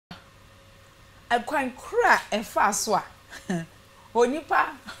akwan kra efa so a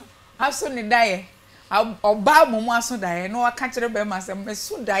onipa aso ne dae oba momo aso dae no aka kire be ma se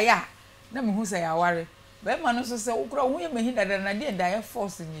meso dae a na me hu se ya ware be ma no so se ukura hu ye mehi dada na de dae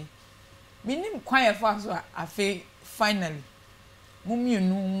force nyi minim kwan efa so a afi finally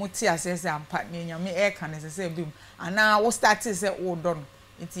mumienu muti asese ampa ne nyame e ka ne se bim ana wo start se wo do no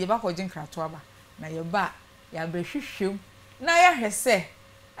nti ye ba ko jin krato aba na ye ba ya behwehwem na ya hwese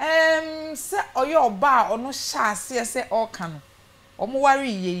se oyo oba a ono sha ase se o ka no omo ware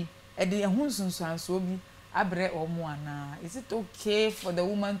ye e de ehun sunsuanso bi abre omo ana is it okay for the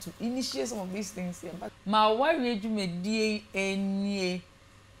woman to initiate some of these things here but ma ware adwumedie enie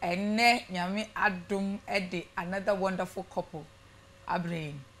ene nyame adom e de another wonderful couple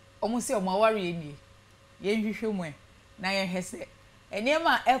abre omo se omo ware enie ye hwehwe mu na ye hese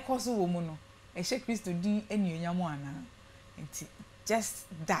enema ekoso wo mu no e hye Kristo din enuonyam ana nti just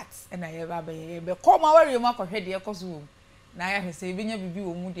that and I be come aware ma ko hwede ekoso wo na ya hwese ebenya bibi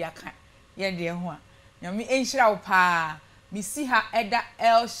wo mu de aka ye de ho a nyame enhyira wo pa mi si ha eda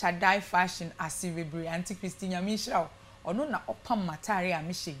El Shaddai fashion asibebre anti Christi nyame enhyira wo ono na opam matare a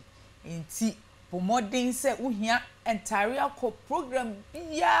me hye nti pomodin se uhia entire akọ program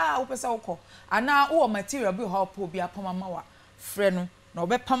bia wo pesa wo ana wo material bi ho po bi apam amawa frɛ no na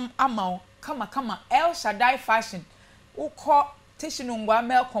obepam ama kama El Shaddai fashion wo kọ teshinu ngwa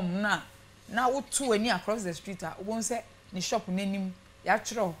melcom na wo tu ani across the street a wo say ni shop nanim ya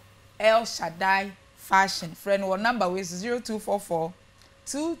kyerɛ El Shaddai fashion friend wo number we 0244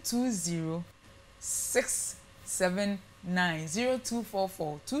 220 679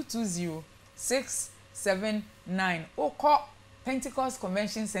 0244 220 679 okọ Pentecost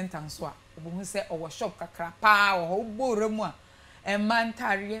Convention Center nso a wo say owo shop kakra pa wo boremu a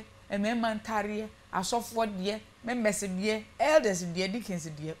emantare ememantare asofo de members de elders de deacons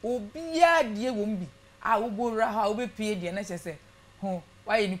de obia de wombi a wo borra ha wo bepie de na kyese ho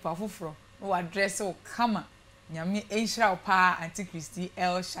why nipa foforo no address wo kama nyame enhyira pa anti Christi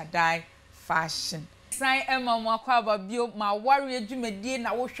El Shaddai fashion sai ema mo akwa ba bio ma ware adwumadie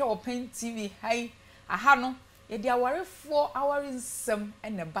na wo hwe Open TV hai aha no ye de awarefo awarinsem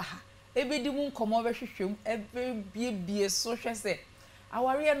ene ba ha ebedi mu nkomo behwehwem ebe bie so hwese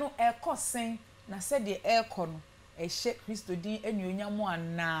aware no ekosen na se de eko no ehye Kristo din enuonyam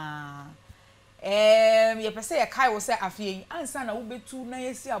ana ye pese ye kai wo se afie ansa na wo betu na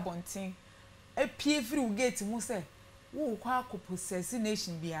yesi abonten epie firi wo gate mu se wo kwa akopose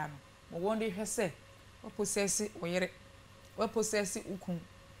nation bia no mo wonde hwese wo possess wo yere wo possess ukun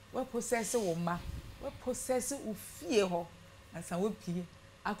wo possess wo ma wo possess ufie ho ansa wo pie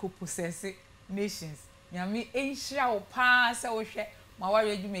akopose nations nyame enhyira wo pa se wo hwe ma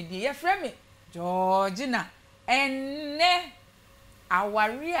ware adwumedie ye frɛ me Georgina enne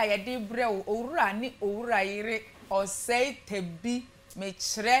aware a ye de bre owura ni owura yire osei tabi me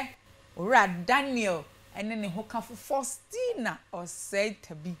kyerɛ owura Daniel enne ne ho kafo Faustina osei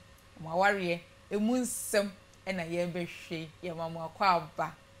tabi ma ware emu nsem ena ye behwe ye mama akwa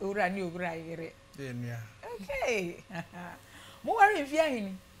aba owura ni owura yire denua okay mo ware mfia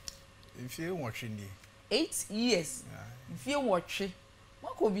hini mfia nwotwe ni 8 years mfia nwotwe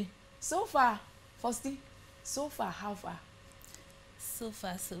makobi so far Fausti so far how far so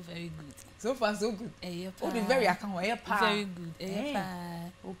far so very good so far so good oh the very account where pa very good pa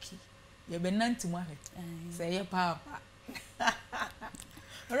okay ye be nanti mo ahe say ye pa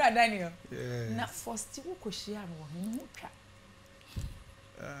ora Daniel na Fausti wo koshia no ho no twa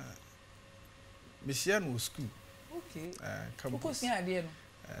mishia no school okay campus wo koshia de no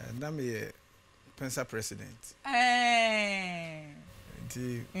na me Pensa president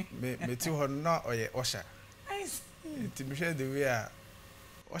nti me ti ho na oye Usher nti me hwe the way a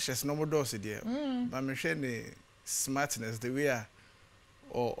Usher's no modos there but me hwe ne smartness the way a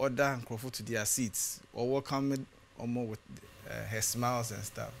or order crowd to their seats or welcome omo with her smiles and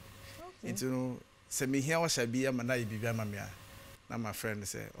stuff nti no se me here Usher bia ma na bibia ma me a na my friend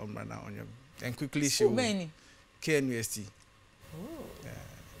say omra na onyo and quickly she will KNUST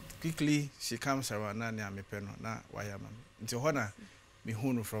quickly she comes around na ne amepeno na wayama nti ho na me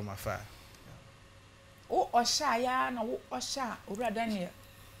hunu from afar o Usher ya na wo Usher owura Daniel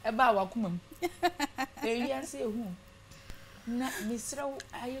eba wakumam ewiase ehu na misra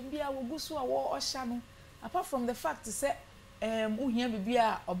ayebia wo gusu a wo Usher no apart from the fact say uhia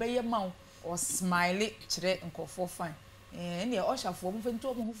bibia obeye ma o smile kire nkofo fine ne Usher fo mo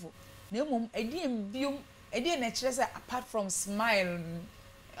fento mo hufo na emom ediem biom edie na kire say apart from smile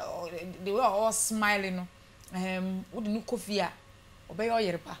they were all smiling no wo de no coffee a obey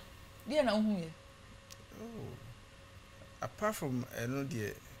oyere pa na hu ye apart from no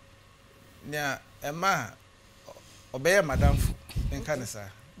the nya ema obeye madamfo nka ne sa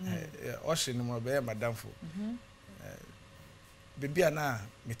Usher no obeye madamfo bebia na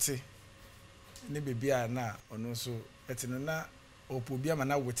mete ne bebia na ono so etino na opobia ma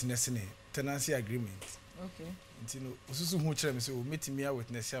na witness ne tenancy agreement. Okay. Ntino osusu hu kire me say o metimi a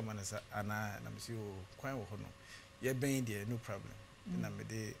witness ya ma na sa ana na me say o kwan wo ho no ye ben there no problem. Na me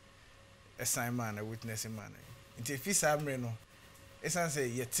de assign man a witness man. Nti fi sa amre no esan say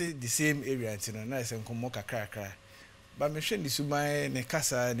yete the same area ntino na ese nkomo kakra ba me hwe ni suban ne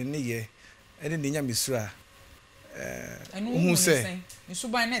kasa ne ye ene ne nya misura hu say ni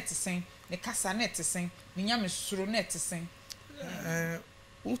suban net sen ne kasa net sen ni nya misuro net sen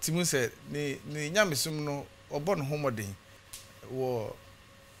ultimu say ne nya misum no obo no homoden wo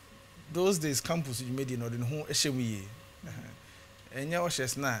those days campus you made in order ho ehyem yi enya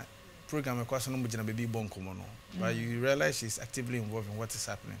Usher's na program ekwaso no mugina baby bonkomo no but you realize she's actively involved in what is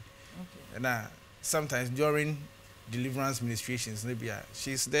happening. Okay. And sometimes during deliverance ministrations maybe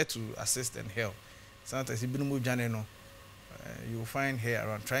she's there to assist and help. Sometimes you will find her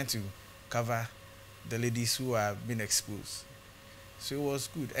around trying to cover the ladies who are being exposed. So it was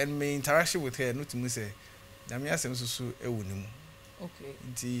good. And my interaction with her, not to say, Damia Semsu Ewunimu. Okay.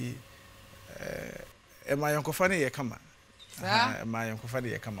 The my uncle Fanny Yakama. My uncle Fanny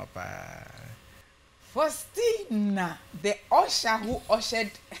Yakama. Faustina, the usher who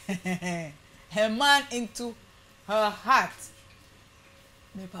ushered her man into her heart.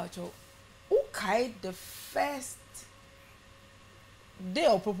 Me pacho, okay, the first day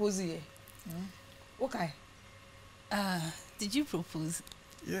of proposal. Okay. Did you propose?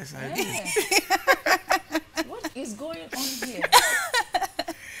 Yes, I did. What is going on here?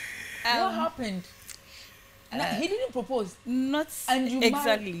 What happened? He didn't propose. Not and you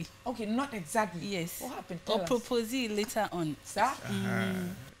exactly. Married? Okay, not exactly. Yes. What happened? Or propose later on. Sir?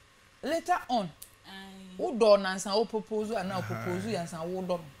 Later on. Who don't answer or propose and now propose and answer who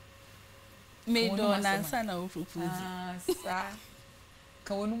don't? Me don't answer and now propose. Sir.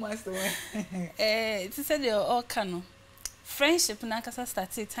 Can we master? It is said they are all canon. Friendship na kasa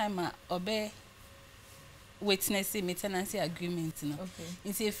started time obey witness maintenance agreement no. Okay.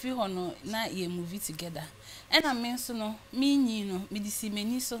 Nti efi ho no na ye movie together. And I mean so no me nyi no me disi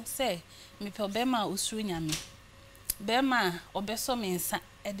mani so say me pe obema osuru nyame. Bema obeso me nsa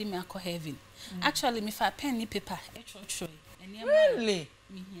e de me akọ heaven. Actually me fa pen ni paper e chọ. Really?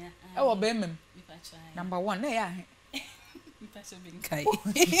 Me here. E wo be mem. Me fa try. Number 1 na ya. Me fa so bin kai.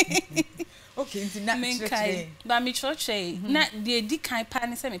 Okay, nti na menkai ba me church na de di kan pa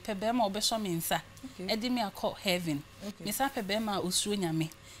ne se me pe be ma obeso me nsa e de me akọ heaven me sa pe be ma osuro nyame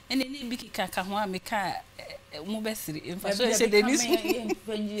ene ne bi kika ka ho a me ka mu besiri in fa so e se de ni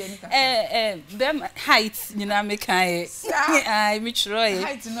be height nyina me kai ai me chroye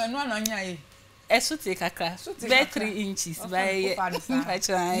height no anya ye eso te kakra be 3 inches by fa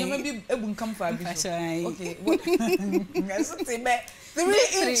try you may be ebu nkam fa bi so okay eso te be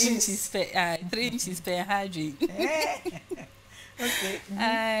 3 inches per 3 inches per hydrate. Okay.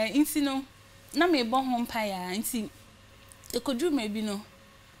 Inti no na me bo ho mpa ya inti ekodu me bi no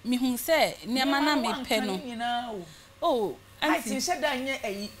mi hu se niam na me pe no. Oh, anti she da nye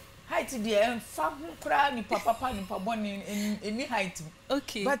ayi height de emfa ho kra ni papa ni paboni eni height.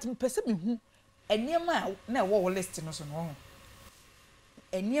 Okay. But mpese me hu eniam a na wo list no so no.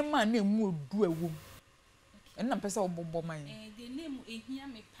 Eniam a na emu odu awom. Na mpese obobbo man. The name ehia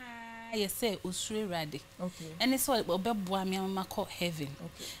me pa ye say osure rade. Okay. And so obeboa me mama call heaven.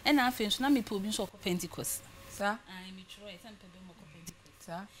 Okay. And na afi so na me pe obi so Pentecost. Sir? I me try some pe be mo Pentecost.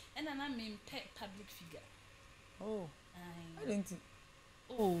 Sir? And na me pe public figure. Oh. I didn't.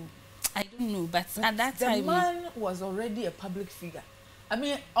 Oh, I don't know, but at that the time the man was already a public figure. I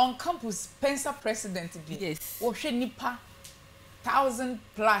mean, on campus, Pensa president did. Yes. Or she nipa 1,000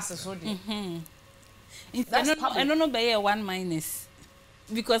 plus so did. I don't know by 1 minus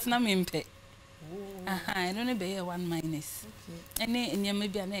because na me mpe. I don't know by 1 minus. Okay. Ene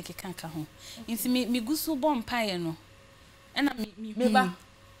enyama bia na ekeka ka ho. Nti me gusu bom pae no. And me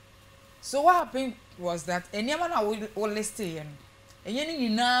so what happened was that enyama na we list here no. Enye ni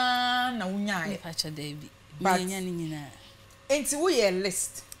nyina na wunya me pacha David. But enye ni nyina. Enti wo ye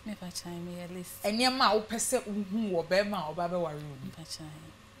list. Me pacha me list. Enyama wo pese hu wo be ma oba be ware wo. Me pacha.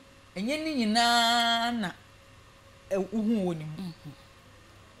 Enye ni nyina na uhu woni mu.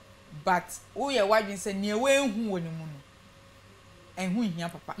 But wo ye wadwen se ne we hu woni mu no. Enhu hia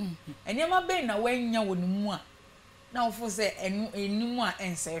papa. Enyama be na wanya woni mu a na wo fo se enimu a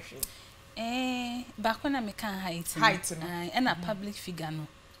ense hwe. Back when I make height no. And a public figure no.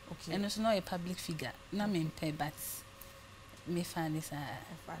 Okay. And it's not a public figure. Na me pay but me fan is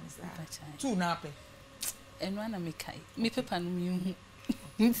two na pe and one am kai me paper no me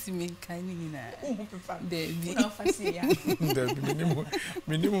nsi me kai ni na Debbie na fa si ya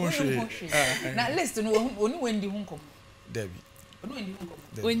minimum she na list no oni wendi hu nkom Debbie oni wendi hu nkom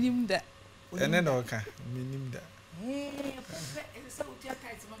onim da ene na oka minim da so utia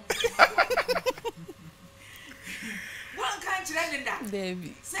tight mama one can't children that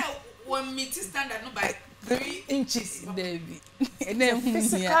Debbie say when meet standard no by 3 inches Debbie ene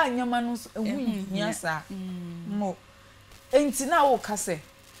physical nyama no ehu hia sa mo enti na wo ka se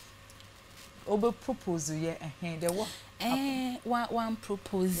obe propose ye there what one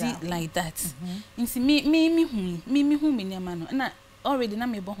propose like that nti me hu me nyama no na already na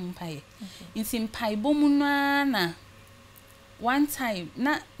me bo ho mpae nti mpae bo mu na one time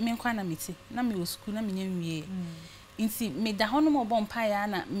na me nkwa na meti na me wo school na me nyanwie nti me da hono mo bo mpae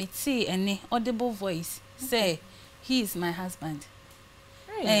na meti ene audible voice say he is my husband.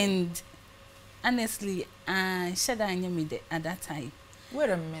 Really? And honestly shada anya me at that time. Wait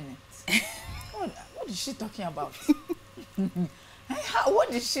a minute. What is she talking about?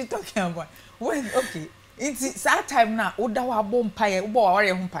 What is she talking about? When okay, it's that time now. Oda wa bo mpae, wo wa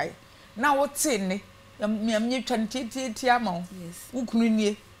ware ho mpae. Na wo te ne, me twa ntiti ama wo. Yes. Wo kunu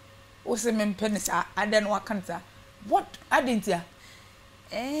nie. Wo se me mpene sa adan wa kanta. What adentia?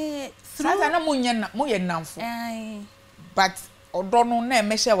 Through na mo ye namfo. But odono na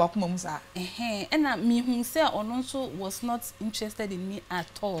emehye wakoma mu sa. And me hu say ono nso was not interested in me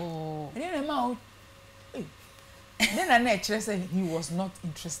at all. Then na na chere say he was not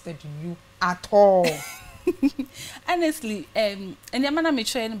interested in you at all. Honestly, and the man me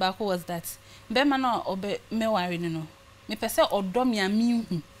try back was that be man no obe me worry no. Me pese odo me ami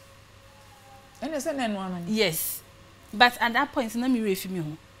hu. And say na no no. Yes. But at that point na me refi me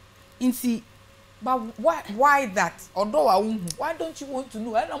ho. Inti but why that? Although why don't you want to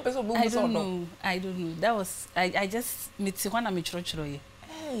know? I don't know. That was I just me ti when me chro ye.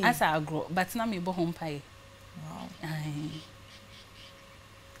 As I grow, but na me bo home pie.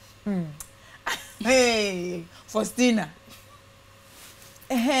 Wow. Hey, Faustina.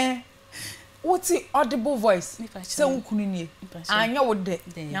 What's the audible voice? Say ukunu nie. Anya wo de.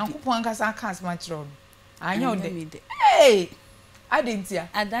 Yankopon ankasa aka asma chro. Anya wo de. Hey. I didn't hear.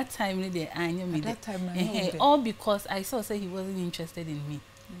 At that time, all because I saw say he wasn't interested in me.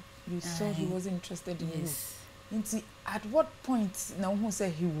 You saw he wasn't interested in you. Yes. At what point now who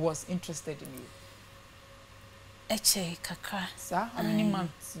said he was interested in you? Eche kakra. Sir, how many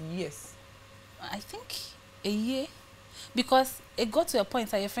months? Years? I think a year. Because it got to a point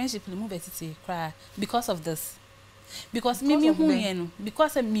that your friendship will move to cry because of this. Because me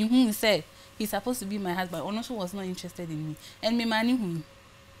who said he's supposed to be my husband. Onosho was not interested in me. And me mani who?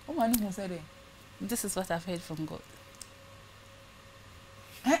 Oh, mani who said it? This is what I've heard from God.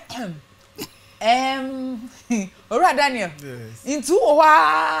 Alright, Daniel. Yes. Into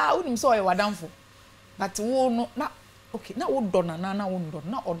unim so you wadamfo. But wo no na okay, na wo dona na wo ndo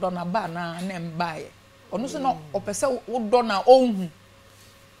na odona ba na mbaye. Onosho no opese wo dona onhu.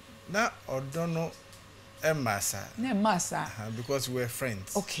 Na odono Emasa. Because we're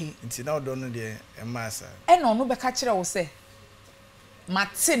friends. Okay. Until now, don't know the Emasa. And no be catch her say.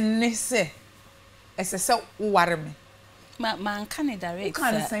 Martin ne say. Ese worry me. Man can direct.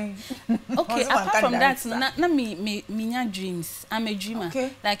 Can say. Okay, apart from that, na me dreams. I'm a dreamer.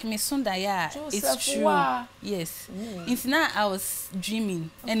 Okay. Like me Sundaya, it's true. Yes. It's now I was dreaming,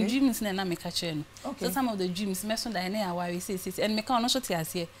 and dreams na me catch her. So some of the dreams, me Sundaya na I worry say and me can also tell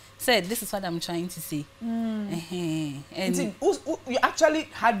here. Said this is what I'm trying to say. And you actually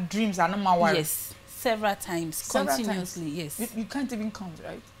had dreams and not worry. Yes, several times, continuously. Yes. You can't even count,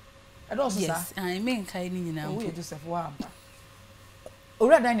 right? I don't. Yes, I mean kind now. Oh, Joseph, wow.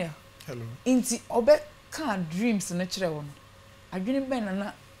 Alright, Daniel. Hello. Inti obe can dreams na chere won. Adwene ben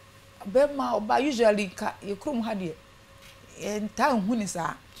na be ma oba usually ka ye krom ha de enta hu ni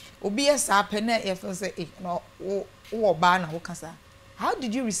sa. Obi ye sa pe na ye feel say no wo oba na wo kasa. How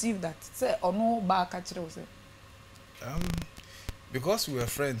did you receive that? Say ono ba ka chere wo say. Because we were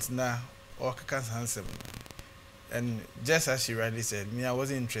friends now, or Kakan's handsome. And just as she rightly said, me I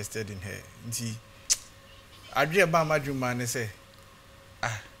wasn't interested in her. Nti I dream about my dream man and say,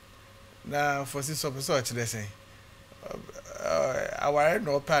 now for this episode today say, I worried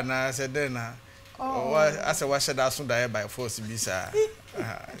no pan. I said then I said what should I soon die by force be sir.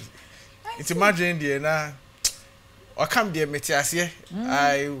 It's imagine the na or come there metiasie.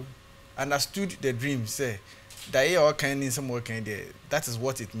 I understood the dream say that you all can in some work there. That is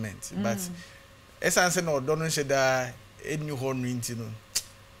what it meant. But essence no don't say that any horn into no.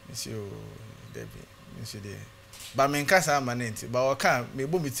 Monsieur Debbie, Monsieur there. ba me nka sa manenti ba o ka me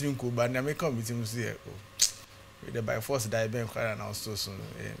bo mitiri nko ba na me ka mitiri so ye with the by force die ben kwara na so so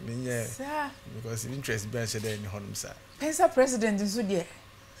me nye because interest ben she dey ni honum sa Pensa president nso de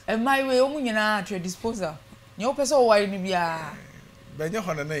e my way omu nyina at your disposal nye o pese o ware ni bia ben nye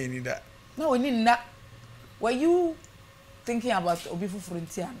hono na yini da na woni nna were you thinking about obi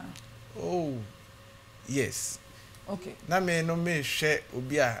fufurunti ana oh yes okay na me no me hwe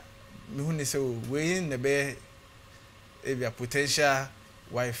obi a me hu ni se we na be a potential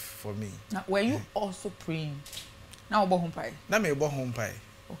wife for me. Now, were you also praying? Now, about home pie. Now, me about home pie.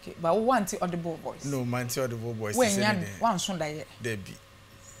 Okay, but we want the audible voice. No, man, the audible voice. When you one soon die. Debbie.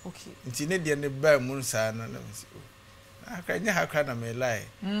 Okay. It's in the bare moon sana. I can't have cried on my lie.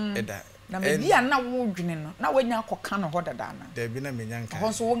 Eda. Now, maybe I'm not wondering. Now, when you're can of order dana. Debbie, na me yanka.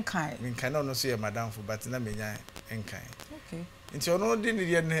 Also, one kind. Me cannot see a madam for, but na me yan kind. Okay. It's your no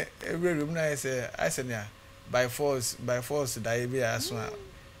dinner every room. I say, yeah. By force die be as one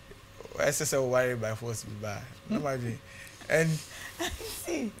SSL worry by force be by no matter and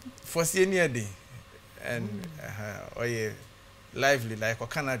see for senior day and or yeah lively like a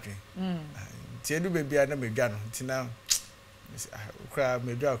canary do baby I me gano tina cry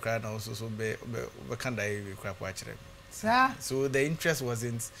me do cry now so be can die crap watch them so the interest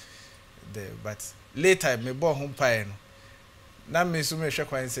wasn't there but later me born home pie no na me so me hwe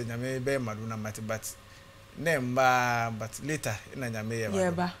kwan se nyame be madu na mate but Nemba, but later in a yame.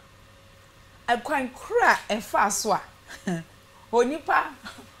 Yeah, ba. I quite cry a fast one. Onipa,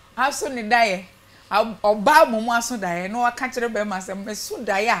 how soon they die? I'll bow Mama so die. No, I can't remember myself. Me soon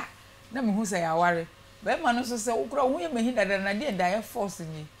die. Let me who say I worry. But man also say, "Oh, grow we me hit that and I didn't die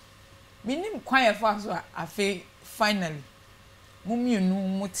forcing you." Meaning quite fast one. I feel finally. Mummy, you know,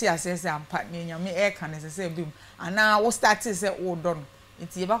 Muti says I'm partner. Me air can say boom. And now we start to say, "Oh, done."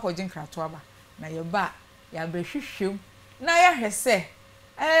 It's your back or drink cratuaba. Na your back. Ya behwehwem na ya hwese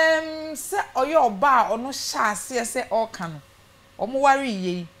se oyo oba ono hyase se oka no omo ware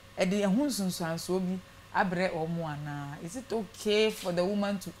yi e de ehunsunsuanso bi abre omo ana is it okay for the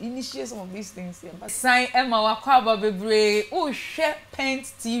woman to initiate some of these things here but sign Emma wakwaba bebre Usher Paint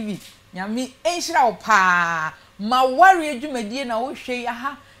TV nyame enhira wo pa ma ware adwumadie na wo hwe ya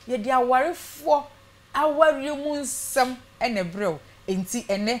ha ye de awarefo aware mu nsem ene brew enti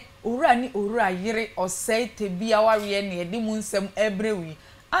ene owura ni owura yire osai tebi aware ne edi mu nsem ebrewi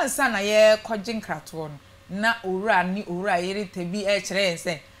ansa na ye kogye nkrato no na owura ni owura yire tebi e kire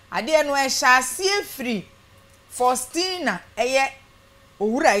ense ade no e hyase efiri Faustina eye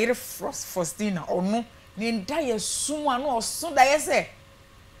owura yire Faustina onu ni nda ye sumwa no oso da ye se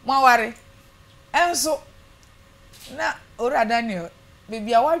mwaware enso na owura Daniel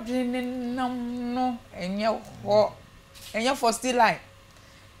bebi awadwene nam no enye ho enya for still line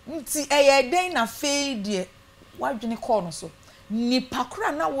nti eye den na fe die wadwene call no so ni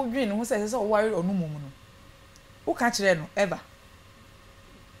pakura na wodwene ho se worry onu mumu no wo ka kire no ever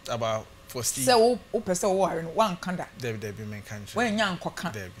about for still se wo pese wo worry no wan kanda Debbie men kan kire when nya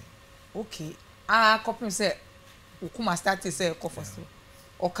nkoka Debbie okay kopim se wo kuma start se ko for still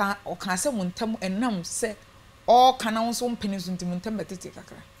oka se muntam enam se o kana wo so mpeni so nti muntam betete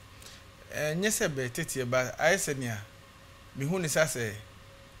kakra nyese betete ba I said nia me hu ni sase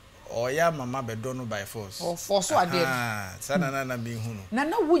oya mama bedo no by force or force wa dey sana na me hu no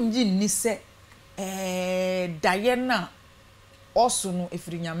na wonji ni se daye na osu no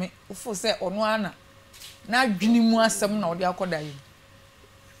efiri nyame ufo se ono ana na adwini mu asem na ode akodaye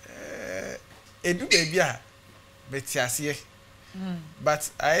edu baby a betiase but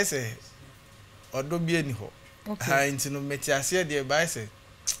I say odo bi eni ho ha nti no metiase de ba say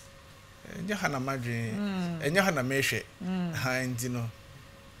enye hana madwe enye hana mehwe ha nti no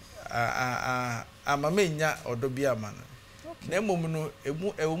mama nya odo bi ama no na emom no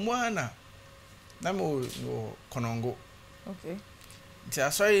emu ana na mo konongo okay nti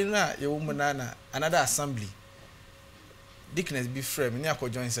asori na yewum na another assembly dickness be frame ni akọ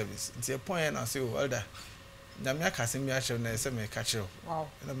join service nti e point na say elder na me akase mi a na se me ka kire wow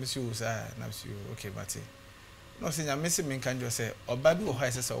na me see sa na see okay but no say nya me se me kan jo say oba bi wo ha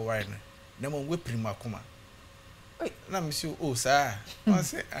ise se wo ware na mo we prima kuma na me see sa I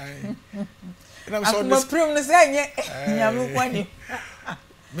say ai na me so this prim no say nye nya me kwani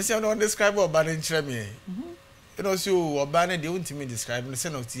me say no describe oba na nkire me you know see oba na dey untimi describe no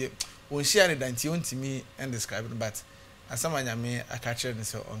say no tie on share ne dan tie untimi and describe but asama nya me aka kire ne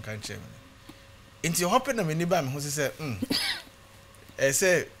say on kan kire me inti hope na me ni ba me ho say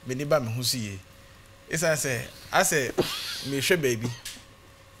say me ni ba me ho ye isa say ase me hwe baby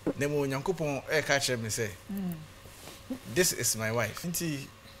na mo nyankopon e ka kire me say this is my wife inti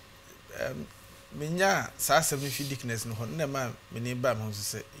menya saa semi fidicness no ho na ma me ni ba me ho so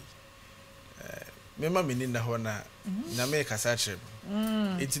se me ma me ni na ho na na me kasa kire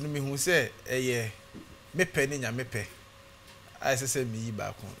enti no me hu se eye me pe ni nya me pe ai se me yi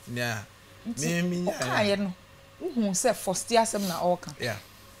ba ko nya me nya ka no hu se first year sem na oka yeah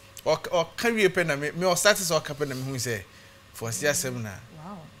o carry pe na me o start so ka pe na me hu se first year sem na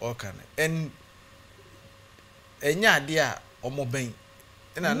wow oka na and enya ade a omo ben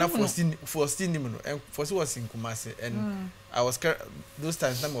na 14 nim no and 14 was in Kumasi and I was those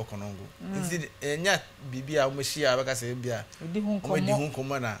times na me okonongo instead enya bibia o mehia beka se bia odi hu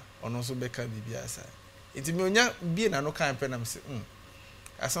nkomo na ono so beka bibia sa enti me onya bie na no kan pe na me se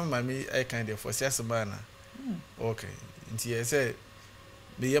asam mami I kind of for siasa bana okay enti e say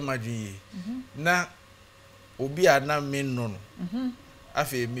be ye madwi na obi ana me no no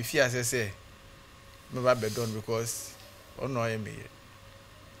afi me fi asese me ba bedon because ono ye me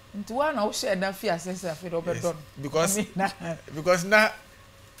nti wa na Usher na fi asese afi do bedon because na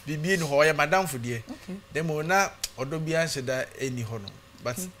bibi ni ho ye madam fudie dem o na odo bi an sheda eni ho no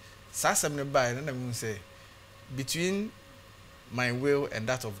but sasem ne ba na me say between my will and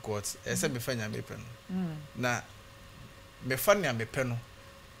that of God ese me fanya me pe no na me fanya me pe no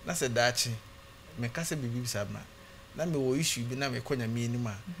na se daachi me ka se bibi bisabna na me wo issue bi na me konya me ni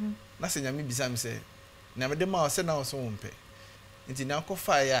ma na se nya me bisam se na me de ma o se na o so won pe nti na ko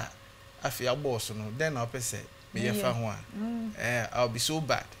fa ya afi aboso no then na opese me ye fa ho a I'll be so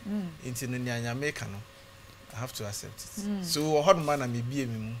bad nti no nya me ka no I have to accept it so hard man na me bie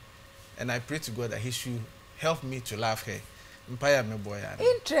me mu and I pray to God that he should help me to love her empire me boy.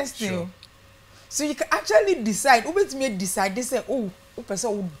 Interesting. Sure. So you can actually decide. Who bet me decide? They say, oh,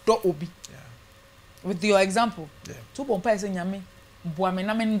 person who do obi. Yeah. With your example. Yeah. Two bompa say nyame, boy me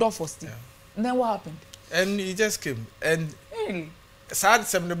na me ndo first. And then what happened? And he just came and. Really? Sad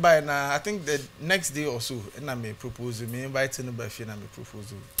 75 na I think the next day or so and I may propose me inviting him by fear and I may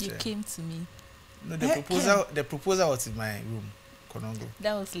propose. You came to me. No, the proposal was in my room. Konongo.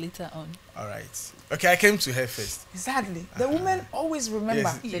 That was later on. All right. Okay, I came to her first. Exactly. The woman always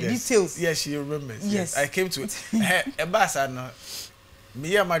remember the details. Yes, she remembers. Yes. I came to her. Ebasa no.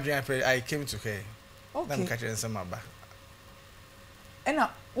 Me and my dream I came to her. Okay. I'm catching some aba. Ena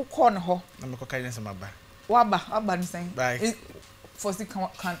wo call ho. I'm catching some aba. Waba nseng. Bye. For the can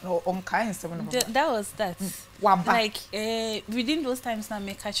on kind seven. That was that. Waba. Like within those times na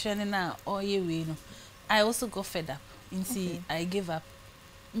me catching na all year we no. I also got fed up. Inti I gave up.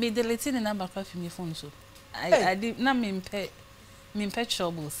 Me deleting the number from your phone so. I did not me pet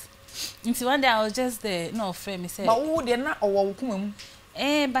troubles. Inti one day I was just there, no friend me said. But who they not or come?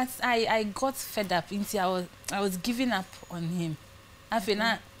 But I got fed up. Inti I was giving up on him. I feel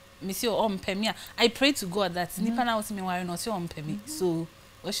na monsieur on me. I prayed to God that nipa na was me why not on me. So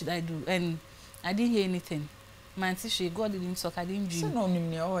what should I do? And I didn't hear anything. My auntie, God didn't talk, I didn't dream. So no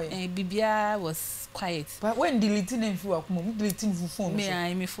Bibia was quiet. But when deleting them for deleting phone.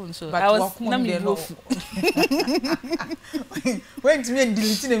 Me, my phone. So but I was not me both. When to me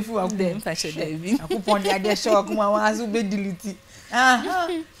deleting them for them, I could point the idea show come on as be delete.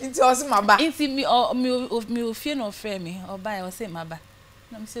 It's also my back. It's me fear no friend me or buy or say my back.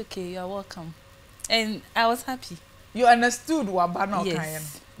 I'm say okay, you're welcome. And I was happy. You understood what Bano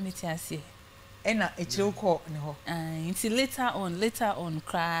yes, me say. Ena echiro ko ne ho. Until later on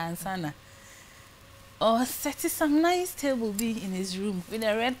cry sana. Oh, set some nice table be in his room with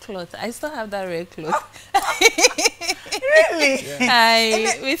a red cloth. I still have that red cloth. Really?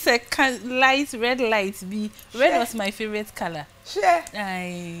 Yeah. With a light red light be. Red was my favorite color. Sure.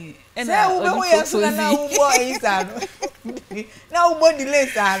 And now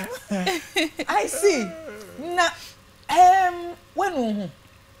delay I see. Now when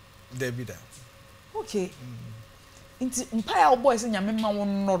Debbie da. Okay. Inti empire boys nyame ma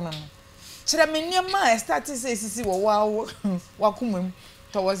won no. Kire me niam start say sisi wo wakumem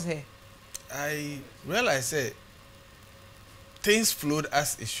towards her. I realized things flowed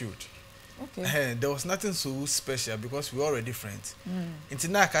as it should. Okay. There was nothing so special because we were already friends. Inti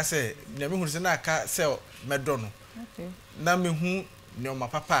na ka say na me hu say na ka say medono. Okay. Na me hu ne o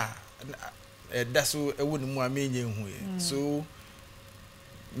papa da so ewo ni mu amenye hu ye. So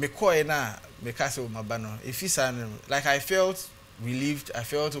me call na me ka say o mabano if is like I felt relieved, I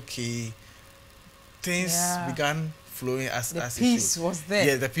felt okay. Things began flowing as the as peace it should. Was there.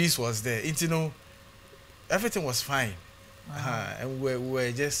 Yeah, the peace was there. It, you know, everything was fine. And we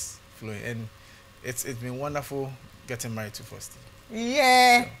were just flowing, and it's been wonderful getting married to Fosti.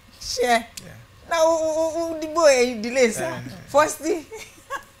 Yeah, so, sure. Yeah. Now the boy delays Fosti.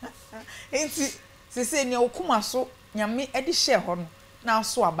 Enti se se ne okuma so nyame e di share ho no na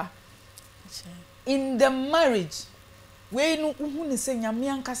so aba. in the marriage we no uhu ne se nyame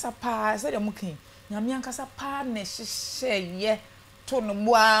ankasa pa se de mukan nyame ankasa pa na hyehyɛ ye to no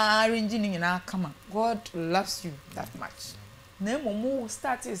boa rengi ni nyina kama. God loves you that much. Na momu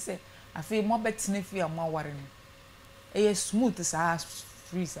start say afi mo betene fi am aware no e smooth sa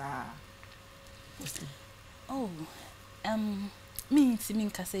free sa. Oh, me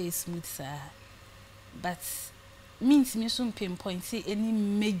can say smooth sa, but me soon pinpoint see any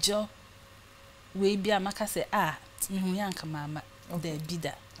major way be a maka say me hu yanka mama there be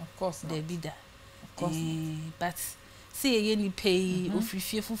that. Of course there be that. Of course but see any pay of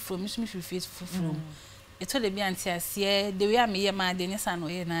fearful from me fearful from it told be anti the way I me ma de nyesa no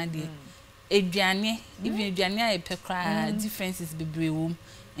ye na de eduane even eduane e pekra differences bebre wom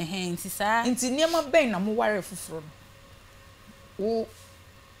nti saa nti niam ben na mo ware foforo wo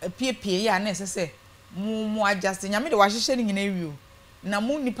pie ya na ese mo adjust nyame de wa hyehyɛ ni nyina wi o na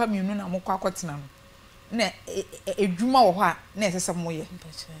mo nipa mienu na mo kwa akotena no na edwuma wo ha na ese mo ye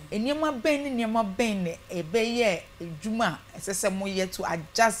niam ben ni niam ben na ebeye edwuma ese mo ye to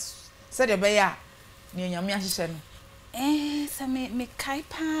adjust said de be ya ni nyame ahyehyɛ no sa me kai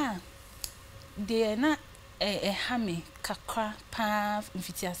pa de na ha me kakra pa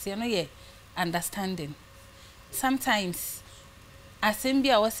mfitiase no ye understanding sometimes asem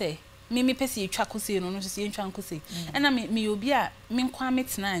bia wo say me pese etwa kose no so se etwa nkose na me obi a me nkwa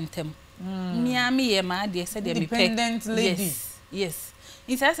metena antem me a me ye ma de se de me pe independent lady. Yes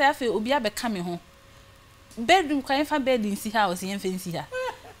insa say afa obi abeka me ho bedroom kwa fa bed in si house yen fancy ha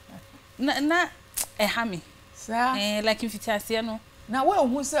na ha me sa like mfitiase no na we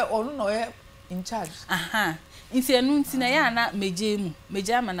hu say onu no ye in charge. Inti enu nti na ya na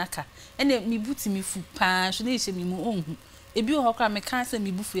meje amanaka ene mi buti mi fu pa so na ehye mi mu onhu ebi o hokra me kan say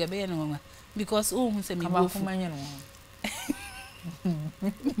mi bufu ye be ye no nwa because onhu say mi bufu manye no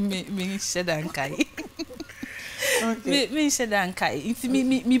me shedan kai okay me shedan kai inti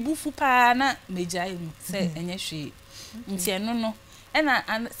mi bufu pa na meje ayi mu say enye hwe inti enu no ena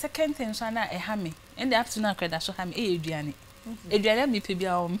second thing so na ha me in the afternoon credit so ha me eduane eduane mi pe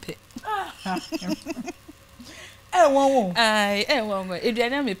bia o mpe won won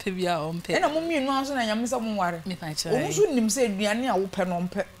eduane me pe bia o mpe na mo mienu aso na nyame se mo ware me pa cha o so nim se eduane a wo pe no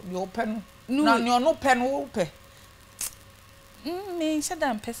mpe de wo pe no na ne ono pe no wo pe me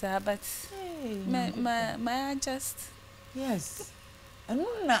shada Pensa but my just yes enu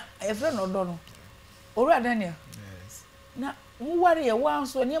na every no do no ora Daniel Yes. na mo ware ye wan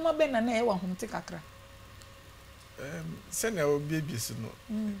so ne ma be na na ye wa homte kakra sene o baby so no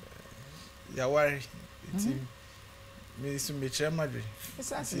ya ware iti me so me chere madre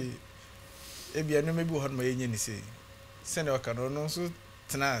exactly ebia no mebi ho no ma yenye ni sei sene o ka no so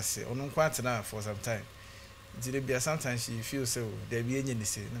tena ase ono kwa tena for some time jire bia sometimes she feel so there be yenye ni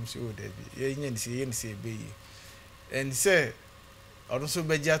sei na so there be yenye ni sei be yi and say ono so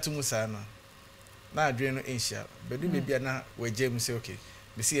beja tumu sa no na adwe no insha bedu bebia na waje mu say okay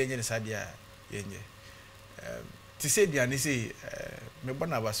me see yenye ni sa dia yenye ti say dia ni say me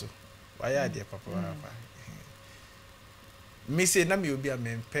bona baso waya dia papa papa me say na me obi a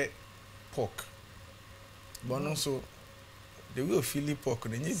me mpe pork bono so the way of feeling pork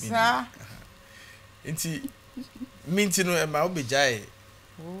no nye bi nti minti no ma obejai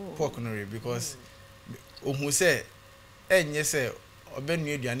pork no re because ohun say enye say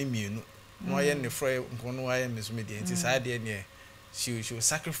obenu aduane mienu no aye ne fry nkono aye me so me de nti sa de ne she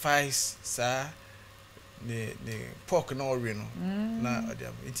sacrifice sa the pork no ore no na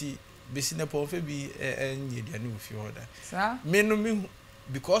odam nti besi na pon fe bi enye aduane ofi order sa me no me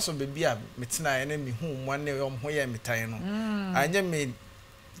because of baby a metena na me hu mo na yom ho ye metan no anye me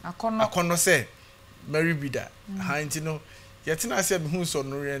akono say Mary Bida ha nti no yetena say me hu so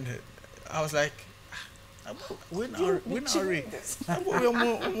no re I was like when are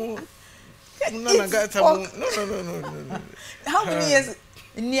no how many years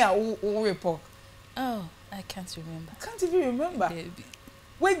near we report? Oh, I can't remember. Can't even remember. Baby.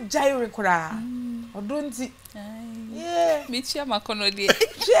 We jai rekora. Or don't it? Yeah. Me chia makono de.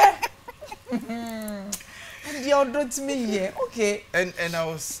 And you don't me here. Okay. And I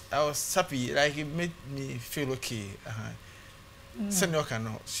was happy, like it made me feel okay. Senyoka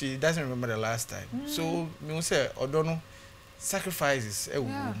no, she doesn't remember the last time. So me say odono sacrifices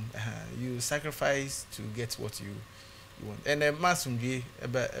you sacrifice to get what you want. And a masumdi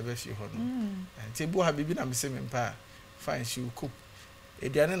ebe fi ho no. Tebu ha bibi na me say me pa fine she will cook.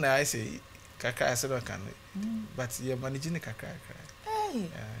 Ediane na I say kakra say no kan. But you managing the kakra. Hey.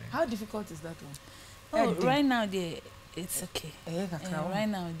 How difficult is that one? Oh, right now it's okay. Right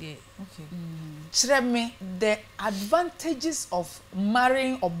now there. Okay. Tell me the advantages of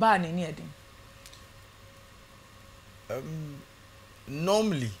marrying Oba ni edin.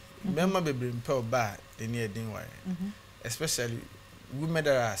 Normally, member be bring per bar the near ding wire, especially women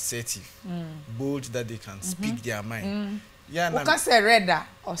that are assertive, bold that they can speak their mind. Yeah, no. Can say red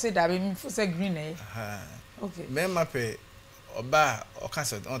or say that we for say green eh. Okay. Member pay oba or can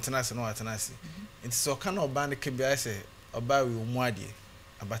say on tenasi no tenasi. It's so kind of band can be I say oba we umwadi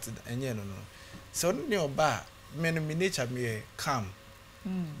about enye no. So ni oba me nature me calm,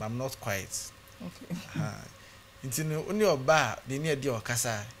 but I'm not quiet. Okay. Nti no oni oba de ne ade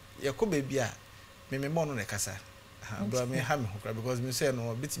okasa ye ko baby a me mo no ne kasa bro me ha me hokra because me say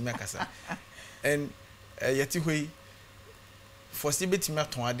no bitimi akasa and yeti hoi for see bitimi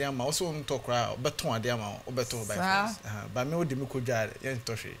aton ade ama wo so nto kra obeton ade ama obeton by force but me odi me ko dwa ye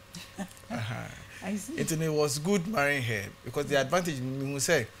nto hwe I see. It was good marrying her because the advantage me who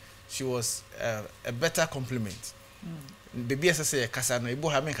say she was a better compliment. Baby as I say kasa no ebo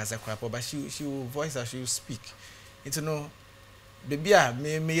ha me kasa kwa but she will voice her, she will speak. It's no baby a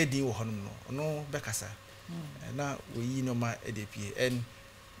me ye din wo honom no be kasa. Na we yi no ma edp and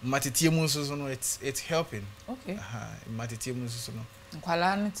matitie mu so no it's helping. Okay. Matitie mu so no.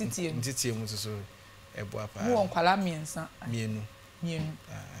 Nkwala no titie mu so ebo apa. Mo nkwala miensa. Mienu.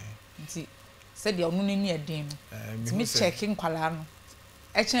 Nti said the onu ni edin no. Me check nkwala no.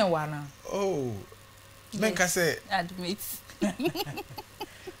 E chen wa na. Oh. Men ka say admit.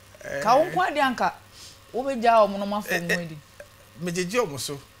 Ka won de anka wo be ja omo no mafo mo edi. Me jeje omo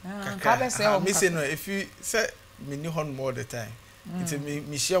so. Ka be say omo. Me say no if you say me ni hon more the time. It's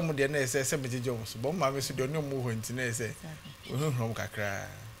me share mo de na say me jeje omo so. But ma me so de no mo ho nti na say. Wo hom kakra.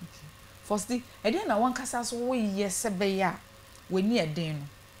 Firstly, e dey na wan kasa so wo yes be ya. We ni edin no.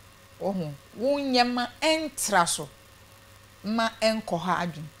 Oho, wo nyema entra so. Ma enko ha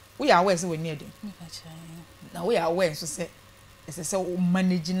adwun. We are aware say we need them. Now we are aware so say say o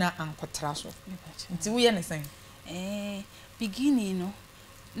manage na ankotra so. Nti we ye ne sen. Beginning no.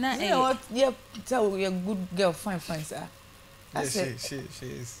 Na yeah tell you a good girl fine sir. Yes, she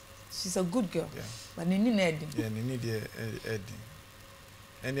is. She's a good girl. Yeah. But ni need edin. Yeah, ni need edin.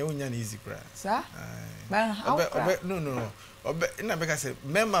 And they onya easy cry. Sir? But how? No. Obe na be ka say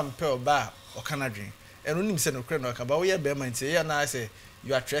member mpe oba o kanadwen. And onim say no kre no aka ba wo ye be man say ya na say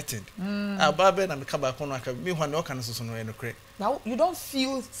you are threatened. Ababe na me ka ba kono aka me hwan o kan so no no kre. Now you don't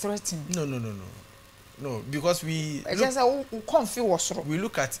feel threatened. No, because we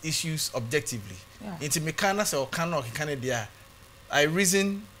look at issues objectively. Into me kana say o kan o kan dia. I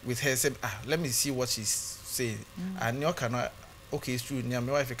reason with her say let me see what she's saying. And you can okay it's true my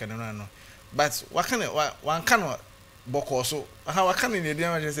wife can no. But what can one can boko so how what can in the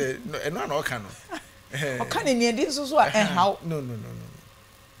dia say no can. O kan ni dey so how no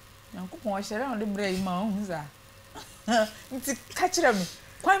Yankopon wa shere on the bray ma hu za nti ka kire me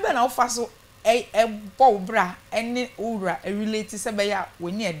kwan be na wo fa so bo bra ene owura relate se be ya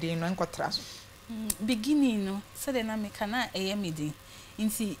woni eden no enkotra so beginning no se de na me kana medin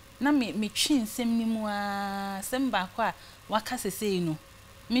nti na me twin sem ni mu a sem ba kwa waka sesei no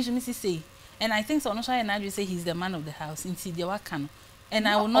me say and I think so no shy na say he's the man of the house nti de waka no and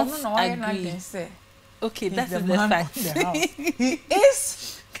I will not agree. Okay, that's the fact. He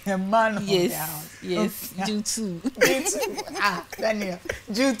is the man of the house. Yes, you too. Daniel,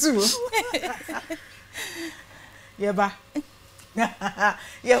 you too. Yeba.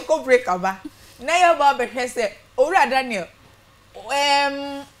 Go break aba. Na yeba be say, "Ora Daniel,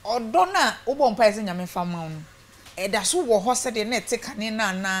 odona obo mpa ese nyame fama no. Da so wo ho se de na etekane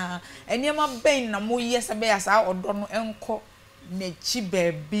na enema ben na mo yesa be ya sa odono enko na chi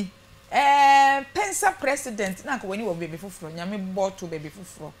baby." Pensa president na ko wani wo baby fufuro nyame bought to baby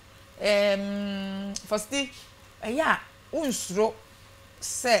fufuro firstly yeah unsuro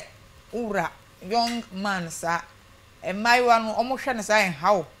se ura young man sa maiwa no omo hwe ne sa en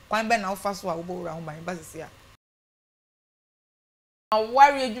how kwan be na ofa so a wo ura ho ban ba sisi a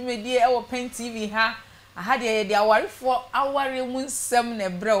awari adwumedie e wo pen tv ha aha de awarifo awari mu nsem na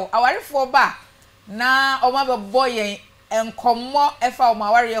brɛw awarifo ba na oma be boyen enkomo efa o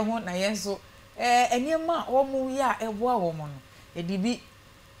maware ho na yenso eniema o mu ya eboa wo mo no edibi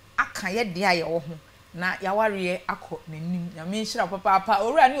aka ye de aye wo ho na yaware akọ nanim na me hira papa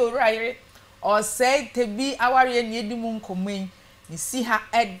owura ni owura yire o say tebi aware ni edimu nkomen ni si ha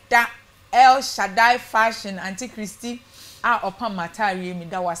eda El Shaddai Fashion Auntie Christy a opa matari mi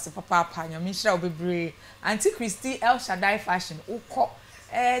da wase papa nya me hira obebre Auntie Christy El Shaddai Fashion ukọ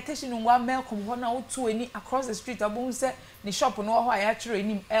teshinu wa welcome ho na otu eni across the street abun se ni shop no ho ya tro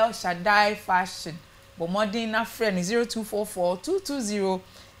enim El Shaddai Fashion bo modern na friend 0244 220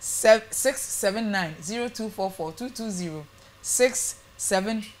 679 0244 220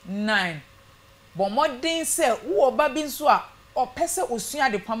 679 But modern say wo oba bi nso a opese osua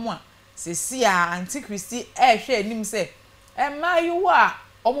de pam a sesi a anti Christy hwe anim say emayu a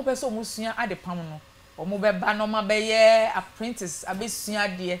omo pese omo sua ade pam no omo beba no ma beye apprentice abesua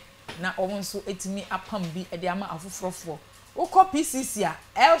de na omo nso etimi apam bi e de ama afofrofo wokọ PCC a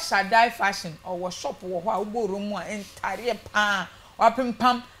El Shaddai Fashion or shop wo ho a uboro mu a entare pa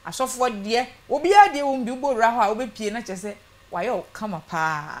wapempam asofo de obi ade wo mbi uboro ho a obepie na chese wayo kama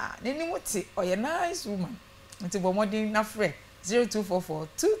pa nini muti oye nice woman nti bomodi na frɛ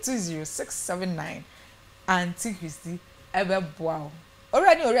 0244220679 Auntie Christy ebe boa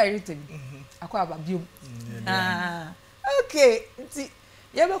already tebi akwa ababiom okay nti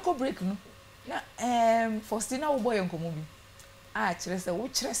yebe ko break no na Faustina wo boy nkomo bi kyerɛ sɛ wo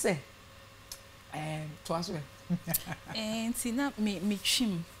kyerɛ sɛ to aso nti na me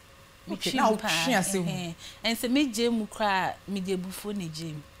twim na wo twi ase hu ense me gem kra me de bufo ne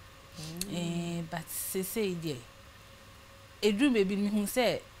gem but say there edru baby me hu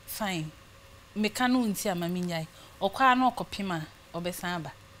say fine me kanu nti ama me nyai okwa na okopima obesan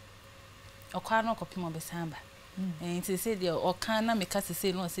ba okwa na okopima obesan ba nti say there okan na me ka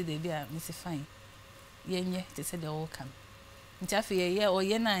say no say there bi a me say fine yenye te say there welcome nti afi ye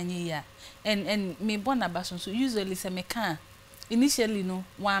oye na anyi ya and me bona ba so usually say me kan initially no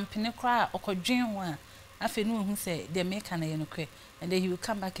one pene kra okodwen ho a afi no hu say the make na ye no kre and then he will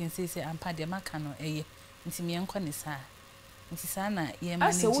come back and say ampa the maka no eye nti me enko ne sa nti sa na ye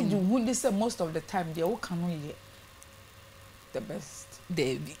manage. I say would you this say most of the time they will can ye the best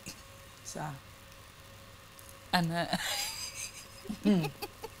Debbie sa ana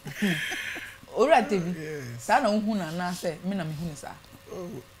ora Debbie sa na hu na na say me na me hu ne sa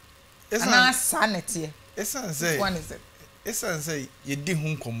ana sa nete esan say one is it esan say ye di hu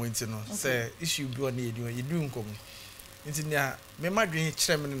nkomo nti no say issue bi on ye di nkomo nti nia me madwen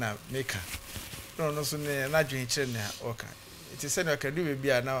kire me na meka no so ne na dwen kire ne oka nti say no ka du be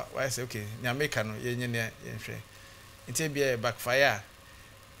bia na why say okay nia meka no ye nye ne ye hwe nti bia backfire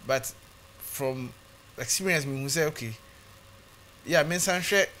but from experience me say okay yeah me san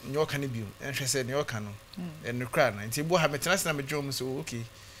hwe ne oka ne biu enhwe say ne oka no en kra na nti bo ha metena na me dwom so okay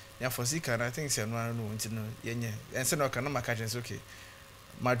ya for sika na I think say no no nti no ye nye en say no oka no maka say okay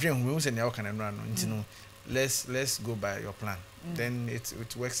madwen hu me say ne oka no no nti no let's go by your plan. Then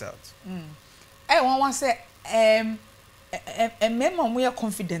it works out. One say memo mo ye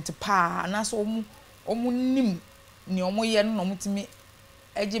confident pa na so omu nim ni omu ye no omu timi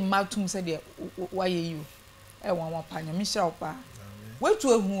eji matum say de waye you one pa nya mi hira opa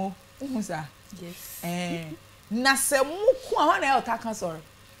wetu ehu hu sa yes na se mu ku a na e ka sorry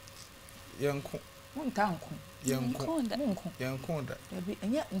yanko mun ta nko yanko da ebi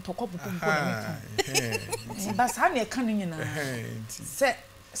enye ntokọ pupu na ba sa na e ka no nyina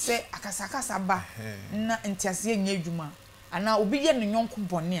se akasakasa ba na ntiase enye adwuma ana obi ye no nyonko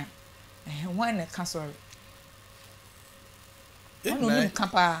bone a wan na ka sorry ono ni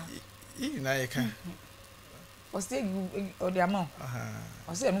kapa na ye ka o se o de amount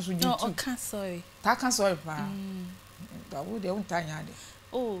o se no so no o ka sorry ta ka sorry pa da wo de untanya de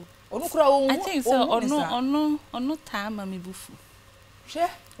oh onu kura o I think so ono ta ma me bufu hwe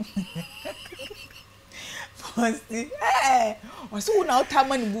Posti o so na o ta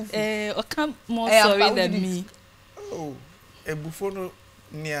ma ni bufu o ka more sorry than me oh ebufo no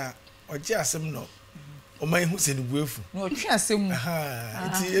nia oje asem no o man hu se ni buefu no twi asem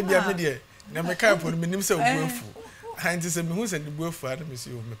nti ebia me de na me kan po no menim se buefu nti se me hu se ni buefu ana me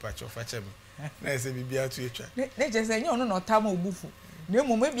si o me pa cho fa che me na se bibia tu etwa ne je se nya ono no ta ma obufu na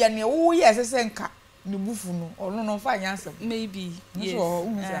mo mebia ne wo ye sese nka ni bufu no ono no fa nya asem maybe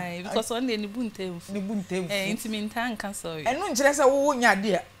yes because on ni buntem nti me nta nka sorry eno nkire se wo nya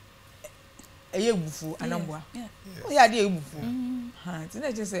de eye bufu anamboa wo ya de ebufu ha nti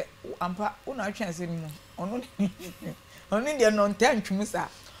na je se ampa wo na atwe asem mu ono de no nta ntwum sa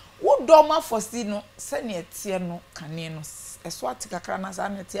wo do ma fosi no se ne etie no kane no eso atikakra na sa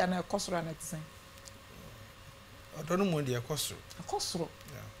na etie na ekosoro na tisen odono mo de ekosoro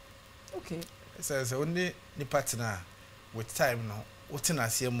yeah okay so only ni partner with time no wotina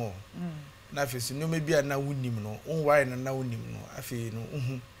ase mo na afesu no mebia na wonim no onware na wonim no afi no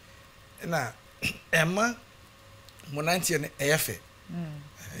hu na emma mo nantie ne eyefe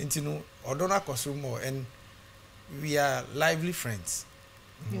nti no odono akosoro mo and we are lively friends.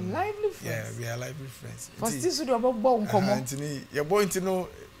 You're lively friends? Yeah, we are lively friends. First, this would have been common. You're going to know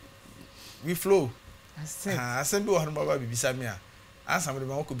we flow. I said, "Be one Baba Bibisa me." And somebody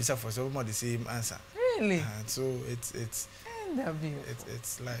could be for some more the same answer. Really? So it's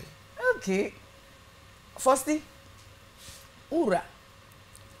like okay. Firstly, Ura.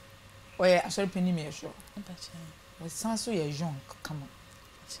 oye asori penny me sure we san so ye young come on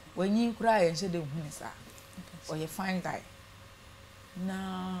when you cry and say de hu ni sa oye fine guy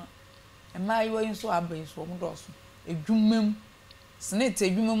na my way so abe so mo do so edwumam snate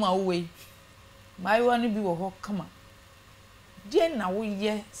edwumam a wo we my one bi wo ho kama die na wo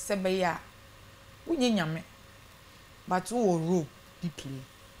ye sebe ya wo nyame but wo role bi play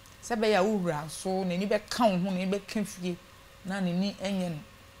sebe ya wo wura so na ni be ka wo ho na ni be ka fie na ni enye no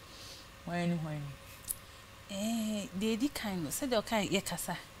wani they di kind of said the kind ye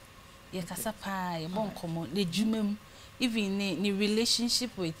kasa pa ye bon komo le dwumam even ni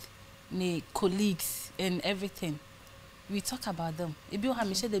relationship with ni colleagues and everything we talk about them ebi o ha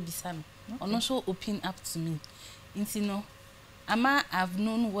me share the bisano ono so open up to me you know I've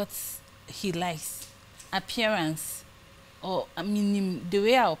known what he likes appearance or I mean the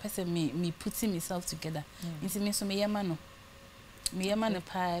way our person me putting myself together into me so me yama no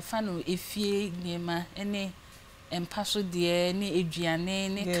pa fano efie nema ene empaso de ne eduane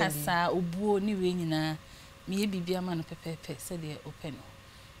ne kasa obuo ni we nyina me ye bibia ma no pepepe se de open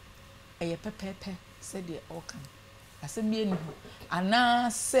eye pepepe se de okan asem ye ni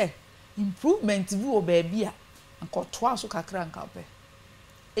ana se improvement bi o ba bia nkoto aso kakra nka pe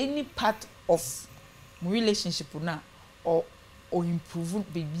any part of my relationship na or improve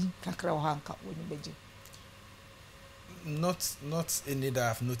baby kakra o hanka woni beje not any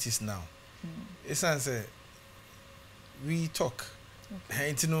that I've noticed now. It's answer we talk.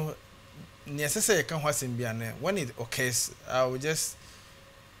 Okay. You know, necessary can when it occurs, I will just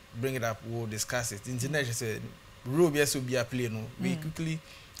bring it up, we'll discuss it. Internet said rule yes will be a play no. We quickly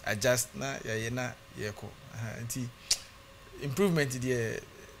adjust na yeko. Improvement the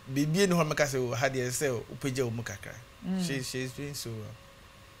baby no make us had the say upeja umukakra. She's doing so well.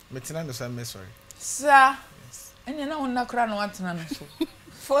 Metina no some sorry. Sir enya na wonna kra no atena no so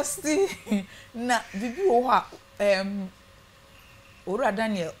first na bibi wo ha ora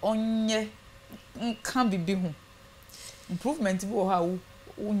Daniel onye nka bibi hu improvement bi wo ha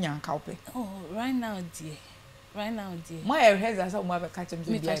wo nya nka ope right now dear my head as a mother catch him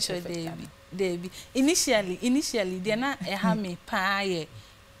be initially they na ha me pa ye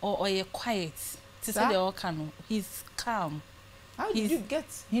or ye quiet to say the all can he's calm. How did you get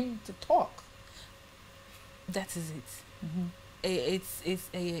him to talk? That is it. It's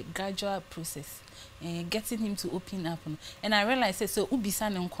a gradual process, getting him to open up. And I realized so ubisa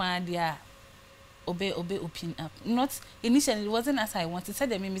nkwa dia obe open up. Not initially, it wasn't as I wanted.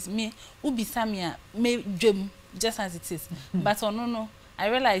 Said me ubisa me dream just as it is. But no, I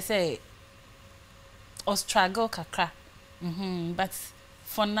realized or struggle kakra. But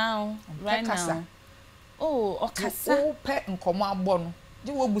for now, right now, okasa. Pe nkomo agbo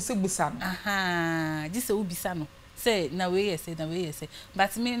di wo busa no this e ubisa no say na we say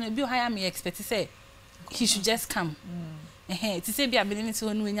but me no bi hire me expect say he should just come to say bi abeni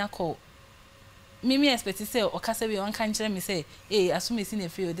to no enya call me expect say okasa we on kan kire me say assume see na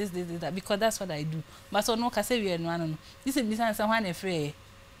free this that because that's what I do but no okasa we no this e bisa say one na free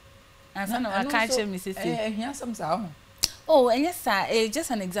and so na kan kire me say here some sa and yes sir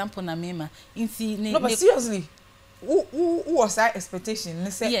just an example na mema no but seriously who was that expectation?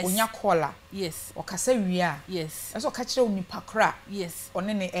 They say onya kola. Yes. Or kasa wiya. Yes. Eso kachire oni pakra. Yes. One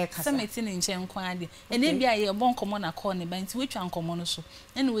ne e kasa. Sameti ne nche nkwa ade. Ene bia ye bon komo na call ne ba nti wetwa nkomo no so.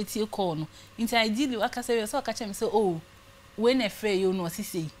 Ene wetie call no. Nti ideally wakasa wiya so kacha me say we na frɛ you no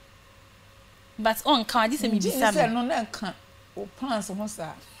sisi. But on kan ade say me bisa no. No na kan. O plans ho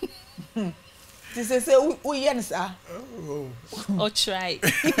sa. Ti say we yen sa. Or try.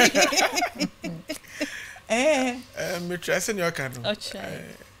 Me try say your can. Okay.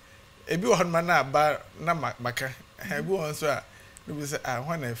 Ebi wo man na ba na maka. Ebi wo so a no be say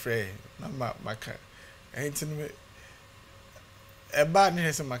when I frɛ na maka. Enti no me eba